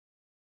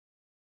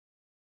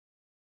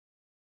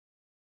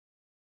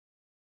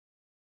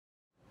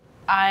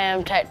I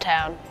am Tech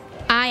Town.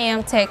 I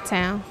am Tech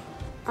Town.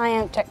 I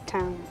am Tech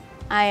Town.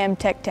 I am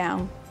Tech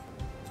Town.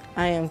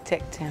 I am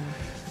Tech Town.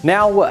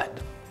 Now what?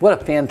 What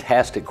a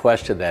fantastic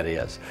question that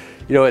is.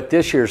 You know, at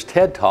this year's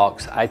TED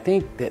Talks, I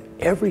think that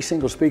every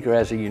single speaker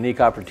has a unique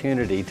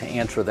opportunity to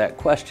answer that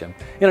question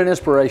in an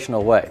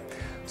inspirational way.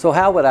 So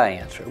how would I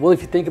answer it? Well,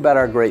 if you think about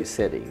our great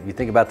city, you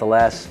think about the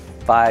last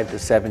 5 to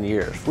 7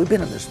 years, we've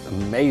been in this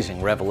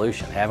amazing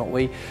revolution, haven't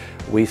we?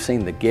 We've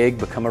seen the gig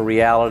become a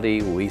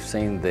reality. We've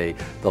seen the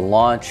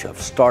launch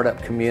of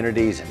startup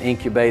communities and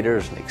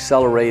incubators and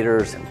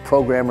accelerators and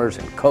programmers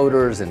and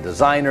coders and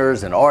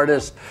designers and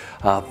artists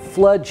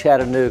flood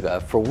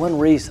Chattanooga for one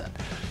reason.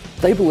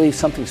 They believe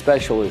something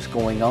special is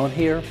going on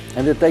here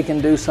and that they can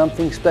do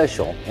something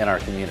special in our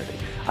community.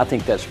 I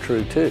think that's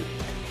true too.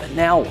 But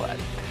now what?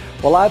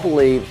 Well, I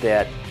believe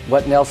that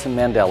what Nelson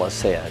Mandela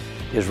said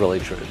is really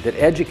true, that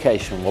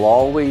education will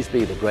always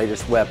be the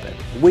greatest weapon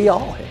we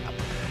all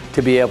have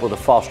to be able to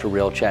foster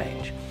real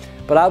change.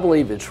 But I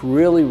believe it's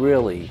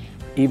really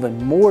even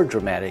more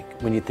dramatic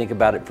when you think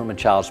about it from a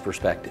child's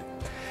perspective.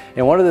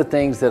 And one of the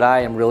things that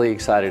I am really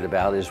excited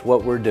about is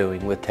what we're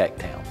doing with Tech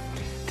Town.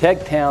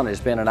 Tech Town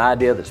has been an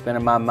idea that's been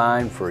in my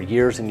mind for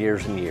years and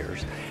years and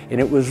years. And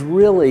it was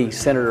really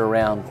centered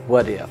around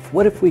what if.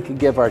 What if we could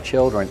give our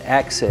children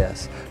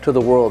access to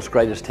the world's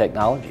greatest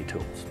technology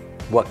tools?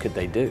 What could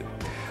they do?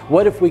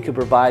 What if we could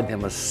provide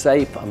them a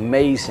safe,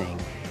 amazing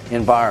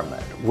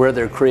environment where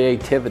their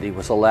creativity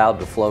was allowed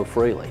to flow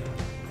freely?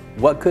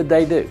 What could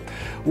they do?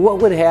 What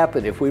would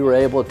happen if we were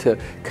able to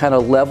kind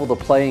of level the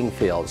playing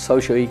field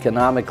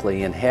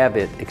socioeconomically and have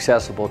it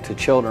accessible to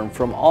children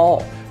from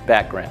all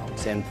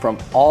backgrounds and from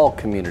all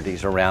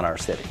communities around our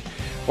city?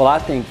 Well, I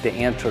think the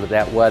answer to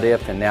that what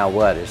if and now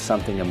what is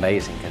something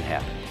amazing can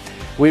happen.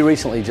 We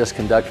recently just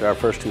conducted our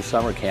first 2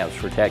 summer camps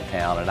for Tech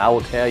Town, and I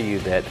will tell you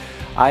that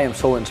I am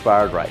so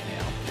inspired right now.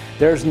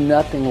 There's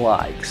nothing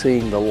like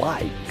seeing the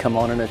light come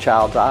on in a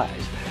child's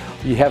eyes.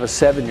 You have a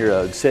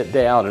 7-year-old sit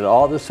down and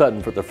all of a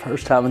sudden, for the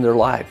first time in their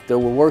life, they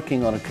were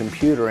working on a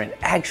computer and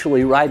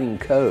actually writing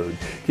code.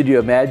 Could you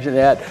imagine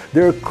that?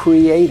 They're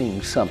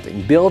creating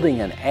something, building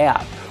an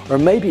app, or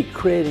maybe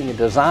creating a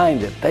design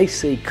that they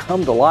see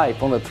come to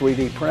life on a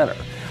 3D printer.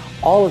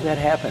 All of that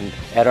happened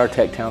at our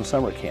Tech Town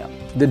summer camp.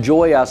 The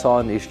joy I saw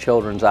in these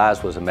children's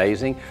eyes was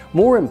amazing.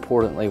 More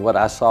importantly, what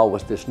I saw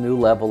was this new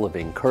level of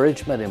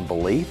encouragement and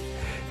belief.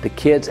 The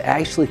kids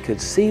actually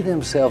could see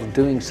themselves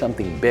doing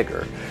something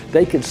bigger.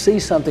 They could see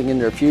something in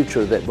their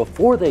future that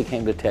before they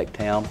came to Tech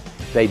Town,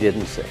 they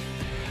didn't see.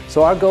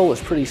 So our goal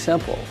is pretty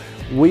simple.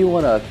 We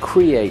want to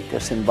create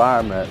this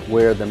environment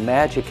where the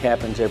magic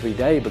happens every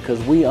day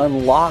because we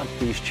unlock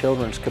these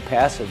children's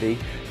capacity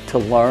to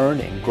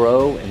learn and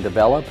grow and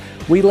develop.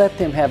 We let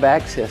them have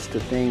access to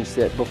things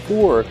that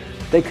before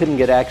they couldn't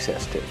get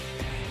access to.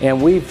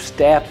 And we've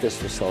staffed this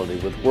facility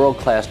with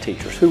world-class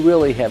teachers who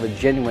really have a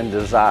genuine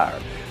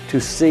desire to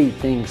see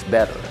things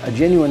better, a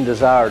genuine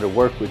desire to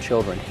work with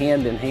children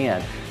hand in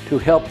hand to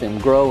help them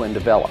grow and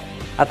develop.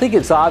 I think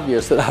it's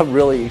obvious that I'm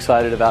really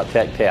excited about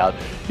Tech Town.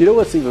 You know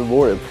what's even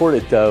more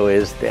important though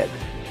is that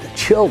the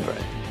children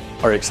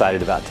are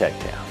excited about Tech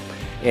Town.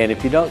 And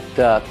if you don't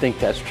think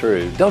that's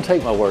true, don't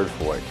take my word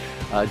for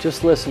it.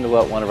 Just listen to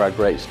what one of our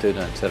great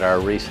students at our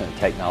recent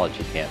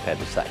technology camp had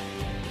to say.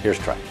 Here's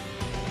Trey.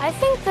 I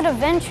think that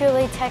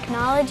eventually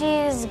technology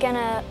is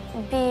gonna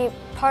be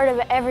part of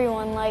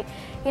everyone. Like,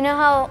 you know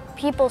how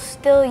people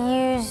still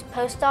use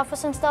post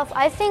office and stuff?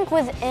 I think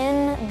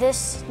within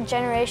this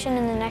generation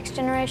and the next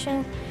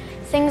generation,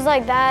 things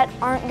like that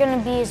aren't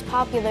gonna be as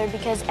popular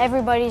because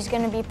everybody's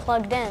gonna be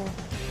plugged in.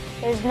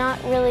 There's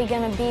not really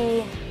gonna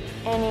be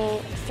any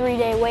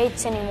 3-day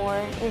waits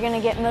anymore. You're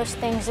gonna get most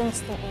things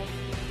instantly.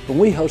 When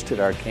we hosted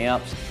our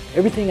camps,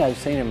 everything I've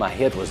seen in my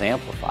head was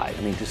amplified.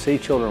 I mean, to see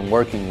children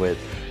working with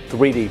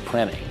 3D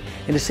printing,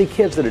 and to see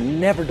kids that had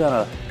never done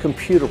a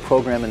computer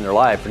program in their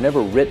life, or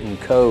never written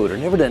code, or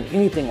never done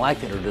anything like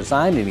that, or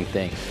designed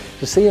anything,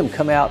 to see them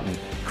come out and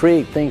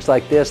create things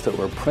like this that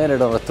were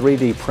printed on a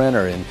 3D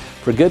printer, and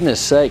for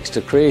goodness sakes,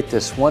 to create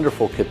this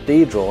wonderful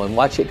cathedral and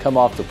watch it come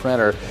off the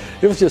printer,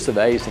 it was just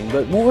amazing.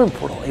 But more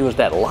importantly, it was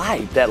that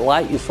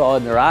light you saw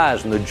in their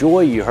eyes, and the joy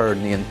you heard,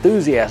 and the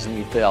enthusiasm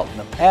you felt, and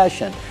the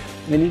passion.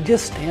 And you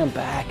just stand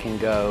back and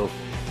go,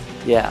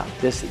 yeah,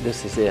 this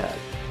is it.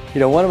 You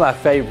know, one of my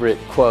favorite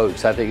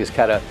quotes, I think has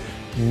kind of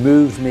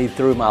moved me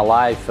through my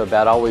life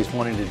about always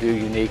wanting to do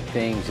unique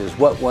things is,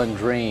 what one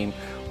dream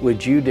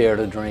would you dare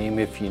to dream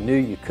if you knew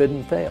you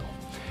couldn't fail?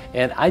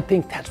 And I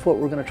think that's what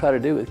we're going to try to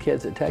do with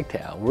kids at Tech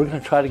Town. We're going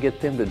to try to get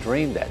them to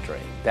dream,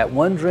 that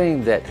one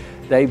dream that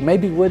they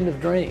maybe wouldn't have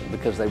dreamed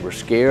because they were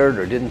scared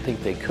or didn't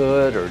think they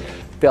could or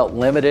felt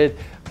limited.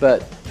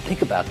 But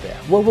think about that.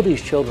 What will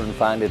these children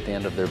find at the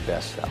end of their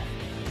best self?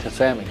 To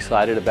say I'm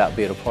excited about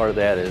being a part of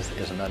that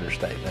is an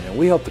understatement. And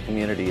we hope the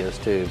community is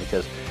too,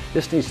 because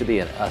this needs to be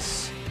an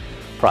us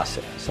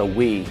process, a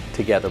we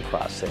together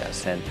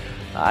process. And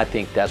I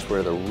think that's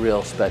where the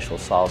real special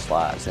sauce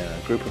lies, in a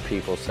group of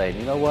people saying,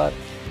 you know what,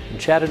 in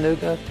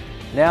Chattanooga,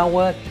 now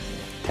what?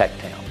 Tech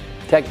Town,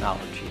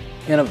 technology,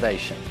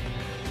 innovation,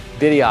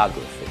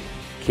 videography,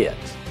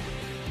 kids.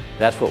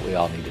 That's what we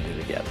all need to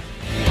do together.